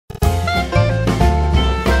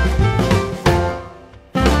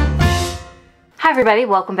Hi everybody,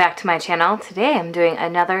 welcome back to my channel. Today I'm doing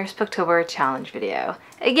another Spooktober challenge video.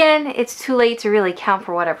 Again, it's too late to really count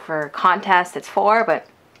for whatever contest it's for, but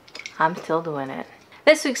I'm still doing it.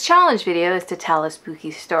 This week's challenge video is to tell a spooky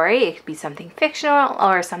story. It could be something fictional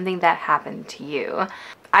or something that happened to you.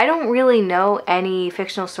 I don't really know any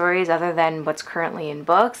fictional stories other than what's currently in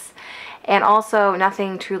books, and also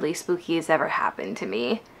nothing truly spooky has ever happened to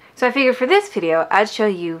me. So I figured for this video, I'd show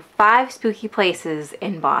you 5 spooky places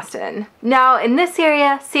in Boston. Now, in this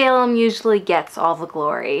area, Salem usually gets all the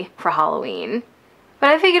glory for Halloween. But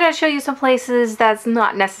I figured I'd show you some places that's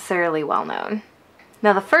not necessarily well known.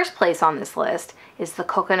 Now, the first place on this list is the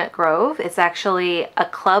Coconut Grove. It's actually a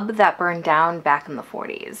club that burned down back in the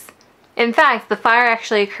 40s. In fact, the fire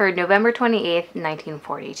actually occurred November 28th,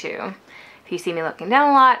 1942. If you see me looking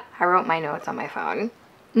down a lot, I wrote my notes on my phone.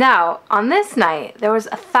 Now, on this night, there was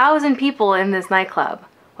 1,000 people in this nightclub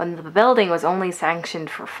when the building was only sanctioned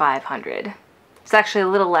for 500. It's actually a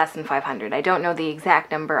little less than 500. I don't know the exact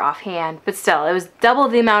number offhand, but still, it was double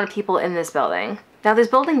the amount of people in this building. Now, this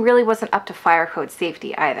building really wasn't up to fire code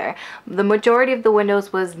safety either. The majority of the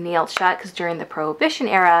windows was nailed shut because during the Prohibition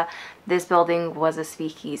era, this building was a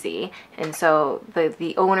speakeasy. And so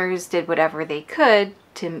the owners did whatever they could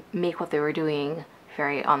to make what they were doing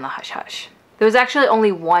very on the hush-hush. There was actually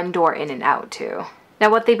only one door in and out too.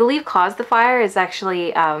 Now what they believe caused the fire is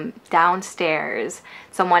actually downstairs.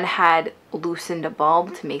 Someone had loosened a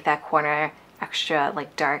bulb to make that corner extra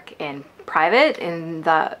dark and private, and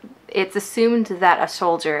it's assumed that a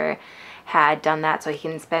soldier had done that so he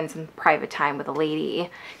can spend some private time with a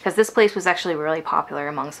lady, because this place was actually really popular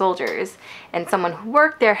among soldiers, and someone who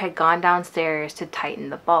worked there had gone downstairs to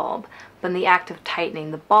tighten the bulb. But in the act of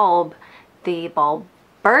tightening the bulb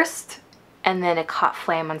burst, and then it caught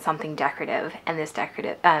flame on something decorative, and this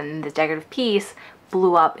decorative piece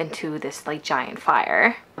blew up into this giant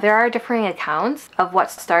fire. There are differing accounts of what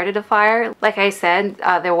started a fire. Like I said,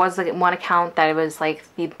 there was one account that it was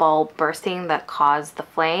the bulb bursting that caused the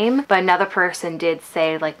flame, but another person did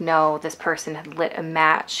say no, this person had lit a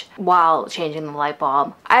match while changing the light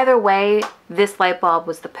bulb. Either way, this light bulb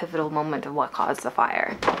was the pivotal moment of what caused the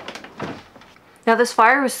fire. Now, this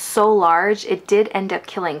fire was so large, it did end up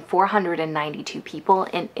killing 492 people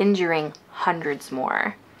and injuring hundreds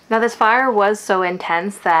more. Now, this fire was so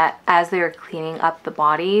intense that as they were cleaning up the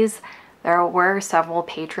bodies, there were several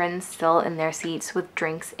patrons still in their seats with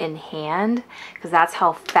drinks in hand, because that's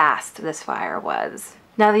how fast this fire was.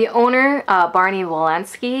 Now, the owner, Barney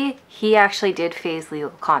Walensky, he actually did face legal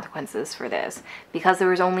consequences for this, because there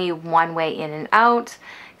was only one way in and out,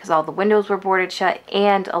 because all the windows were boarded shut,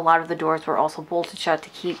 and a lot of the doors were also bolted shut to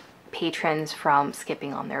keep patrons from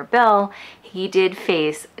skipping on their bill. He did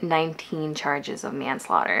face 19 charges of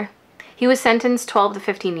manslaughter. He was sentenced 12 to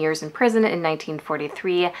 15 years in prison in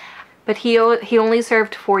 1943, but he only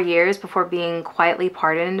served 4 years before being quietly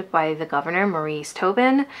pardoned by the governor, Maurice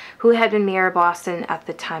Tobin, who had been mayor of Boston at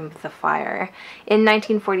the time of the fire. In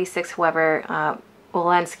 1946, however,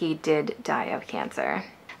 Walensky did die of cancer.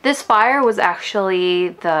 This fire was actually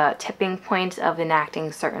the tipping point of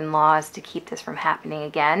enacting certain laws to keep this from happening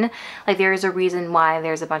again. There is a reason why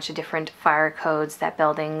there's a bunch of different fire codes that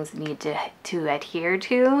buildings need to adhere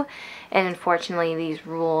to, and unfortunately these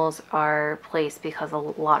rules are placed because a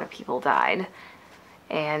lot of people died.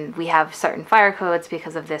 And we have certain fire codes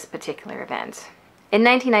because of this particular event. In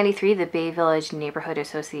 1993, the Bay Village Neighborhood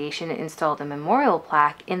Association installed a memorial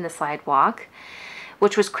plaque in the sidewalk,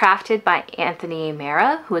 which was crafted by Anthony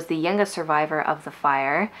Mara, who was the youngest survivor of the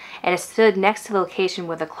fire, and it stood next to the location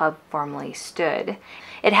where the club formerly stood.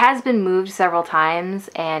 It has been moved several times,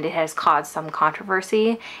 and it has caused some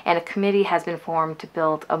controversy, and a committee has been formed to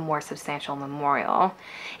build a more substantial memorial.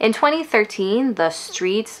 In 2013, the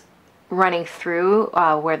street running through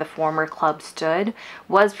where the former club stood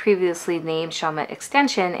was previously named Chalmette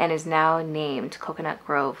Extension and is now named Coconut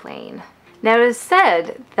Grove Lane. Now, it is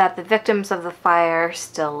said that the victims of the fire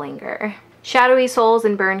still linger. Shadowy souls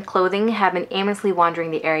in burned clothing have been aimlessly wandering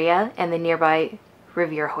the area and the nearby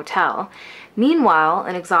Revere Hotel. Meanwhile,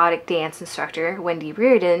 an exotic dance instructor, Wendy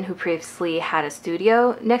Reardon, who previously had a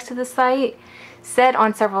studio next to the site, said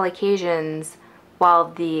on several occasions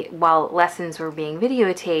while lessons were being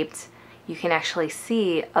videotaped, you can actually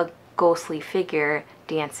see a ghostly figure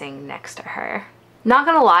dancing next to her. Not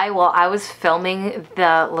gonna lie, while I was filming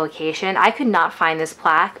the location, I could not find this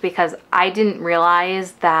plaque because I didn't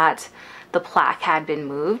realize that the plaque had been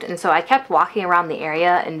moved, and so I kept walking around the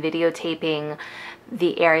area and videotaping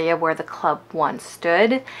the area where the club once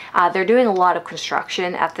stood. They're doing a lot of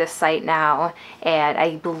construction at this site now, and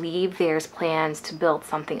I believe there's plans to build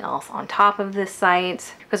something else on top of this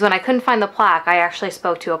site. Because when I couldn't find the plaque, I actually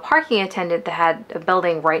spoke to a parking attendant that had a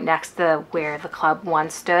building right next to where the club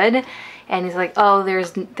once stood, and he's like, oh,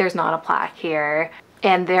 there's not a plaque here.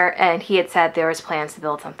 And he had said there was plans to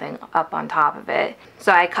build something up on top of it.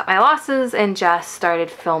 So I cut my losses and just started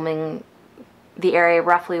filming the area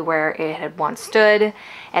roughly where it had once stood.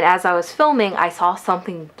 And as I was filming, I saw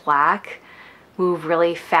something black move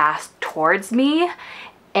really fast towards me.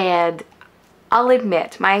 And I'll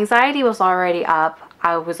admit, my anxiety was already up.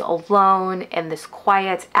 I was alone in this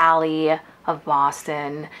quiet alley of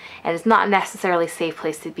Boston, and it's not necessarily a safe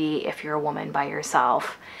place to be if you're a woman by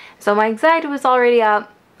yourself. So my anxiety was already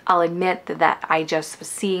up. I'll admit that I just was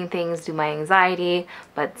seeing things do my anxiety,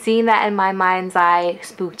 but seeing that in my mind's eye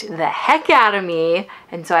spooked the heck out of me,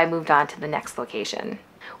 and so I moved on to the next location,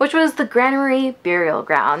 which was the Granary Burial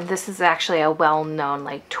Ground. This is actually a well-known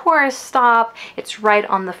like tourist stop. It's right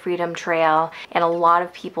on the Freedom Trail, and a lot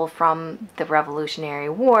of people from the Revolutionary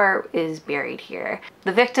War is buried here.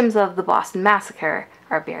 The victims of the Boston Massacre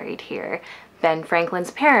are buried here. Ben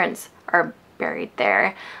Franklin's parents are buried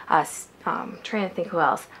there. Trying to think who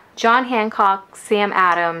else. John Hancock, Sam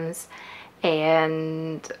Adams,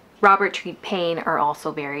 and Robert Treat Paine are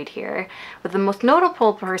also buried here. But the most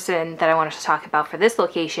notable person that I wanted to talk about for this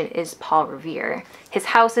location is Paul Revere. His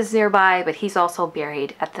house is nearby, but he's also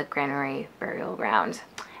buried at the Granary Burial Ground.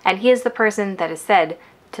 And he is the person that is said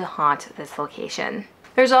to haunt this location.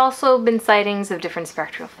 There's also been sightings of different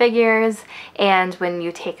spectral figures, and when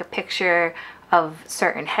you take a picture of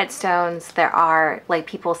certain headstones, there are, like,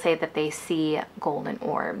 people say that they see golden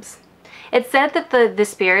orbs. It's said that the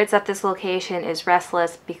spirits at this location is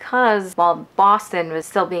restless because while Boston was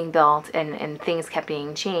still being built and things kept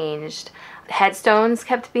being changed, headstones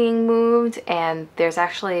kept being moved, and there's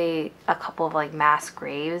actually a couple of like mass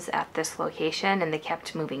graves at this location, and they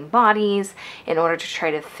kept moving bodies in order to try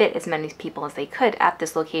to fit as many people as they could at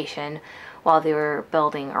this location while they were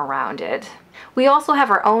building around it. We also have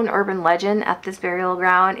our own urban legend at this burial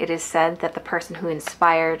ground. It is said that the person who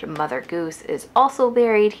inspired Mother Goose is also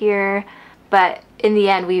buried here, but in the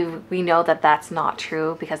end we know that that's not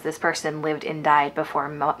true because this person lived and died before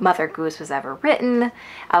Mother Goose was ever written,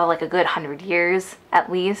 like a good 100 years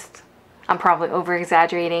at least. I'm probably over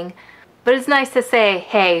exaggerating, but it's nice to say,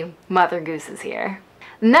 hey, Mother Goose is here.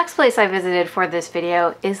 The next place I visited for this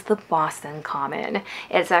video is the Boston Common.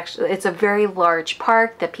 It's a very large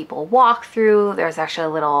park that people walk through. There's actually a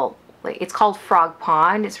little, it's called Frog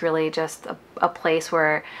Pond. It's really just a place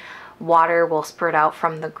where water will spurt out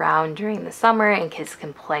from the ground during the summer and kids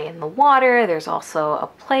can play in the water. There's also a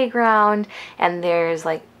playground, and there's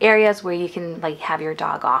like areas where you can like have your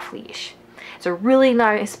dog off leash. It's a really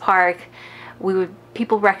nice park.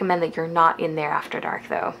 People recommend that you're not in there after dark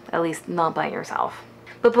though, at least not by yourself.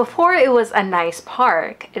 But before it was a nice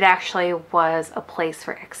park, it actually was a place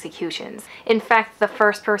for executions. In fact, the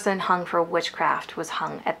first person hung for witchcraft was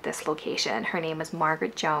hung at this location. Her name was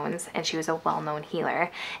Margaret Jones, and she was a well-known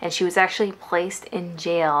healer. And she was actually placed in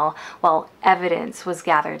jail while evidence was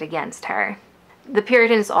gathered against her. The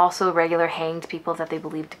Puritans also regularly hanged people that they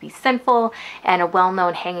believed to be sinful, and a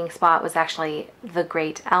well-known hanging spot was actually the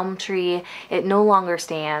Great Elm Tree. It no longer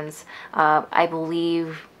stands. I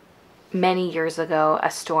believe many years ago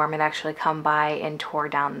a storm had actually come by and tore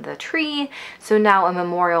down the tree, so now a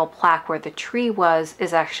memorial plaque where the tree was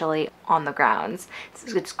is actually on the grounds.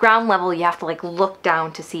 It's ground level. You have to like look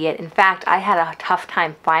down to see it. In fact, I had a tough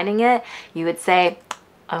time finding it. You would say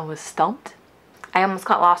I was stumped. I almost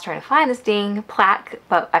got lost trying to find this dang plaque,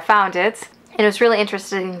 but I found it, and it was really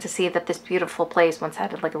interesting to see that this beautiful place once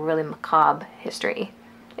had like a really macabre history.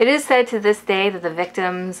 It is said to this day that the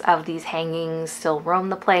victims of these hangings still roam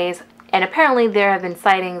the place. And apparently there have been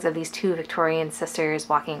sightings of these two Victorian sisters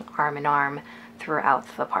walking arm in arm throughout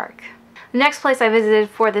the park. The next place I visited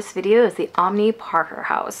for this video is the Omni Parker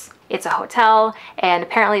House. It's a hotel, and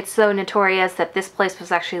apparently it's so notorious that this place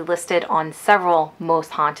was actually listed on several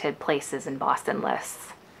most haunted places in Boston lists.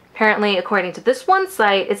 Apparently, according to this one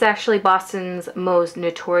site, it's actually Boston's most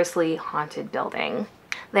notoriously haunted building.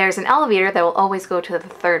 There's an elevator that will always go to the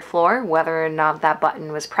 3rd floor, whether or not that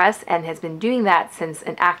button was pressed, and has been doing that since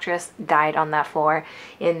an actress died on that floor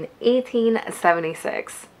in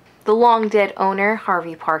 1876. The long-dead owner,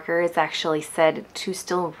 Harvey Parker, is actually said to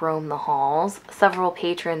still roam the halls. Several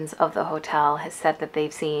patrons of the hotel have said that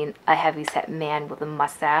they've seen a heavy-set man with a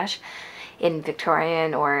mustache in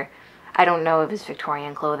Victorian, or I don't know if it's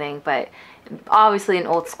Victorian clothing, but obviously in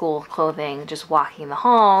old-school clothing, just walking the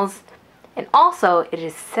halls. And also, it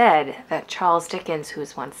is said that Charles Dickens, who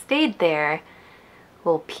has once stayed there,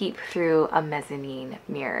 will peep through a mezzanine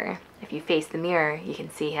mirror. If you face the mirror, you can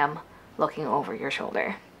see him looking over your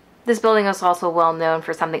shoulder. This building is also well known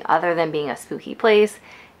for something other than being a spooky place.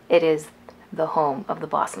 It is the home of the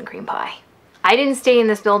Boston cream pie. I didn't stay in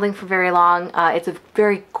this building for very long. It's a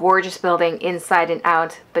very gorgeous building inside and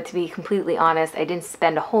out, but to be completely honest, I didn't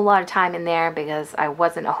spend a whole lot of time in there because I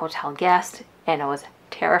wasn't a hotel guest and I was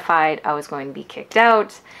terrified I was going to be kicked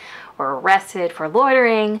out or arrested for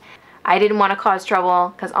loitering. I didn't want to cause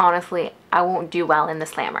trouble because honestly, I won't do well in the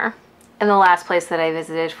slammer. And the last place that I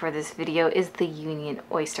visited for this video is the Union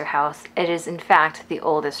Oyster House. It is in fact the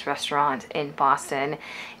oldest restaurant in Boston.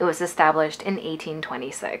 It was established in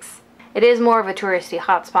 1826. It is more of a touristy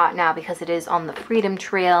hotspot now because it is on the Freedom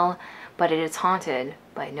Trail, but it is haunted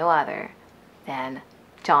by no other than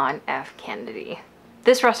John F. Kennedy.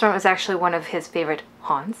 This restaurant was actually one of his favorite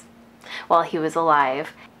haunts while he was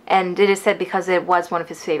alive. And it is said because it was one of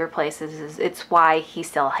his favorite places, it's why he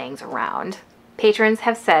still hangs around. Patrons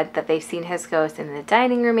have said that they've seen his ghost in the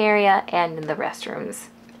dining room area and in the restrooms.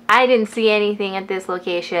 I didn't see anything at this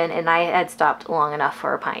location and I had stopped long enough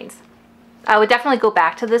for a pint. I would definitely go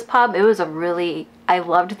back to this pub. It was I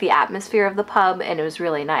loved the atmosphere of the pub and it was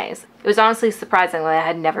really nice. It was honestly surprising that I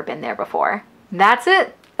had never been there before. That's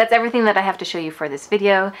it. That's everything that I have to show you for this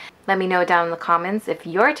video. Let me know down in the comments if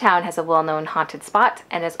your town has a well-known haunted spot.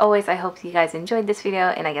 And as always, I hope you guys enjoyed this video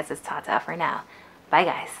and I guess it's ta-ta for now. Bye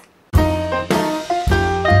guys.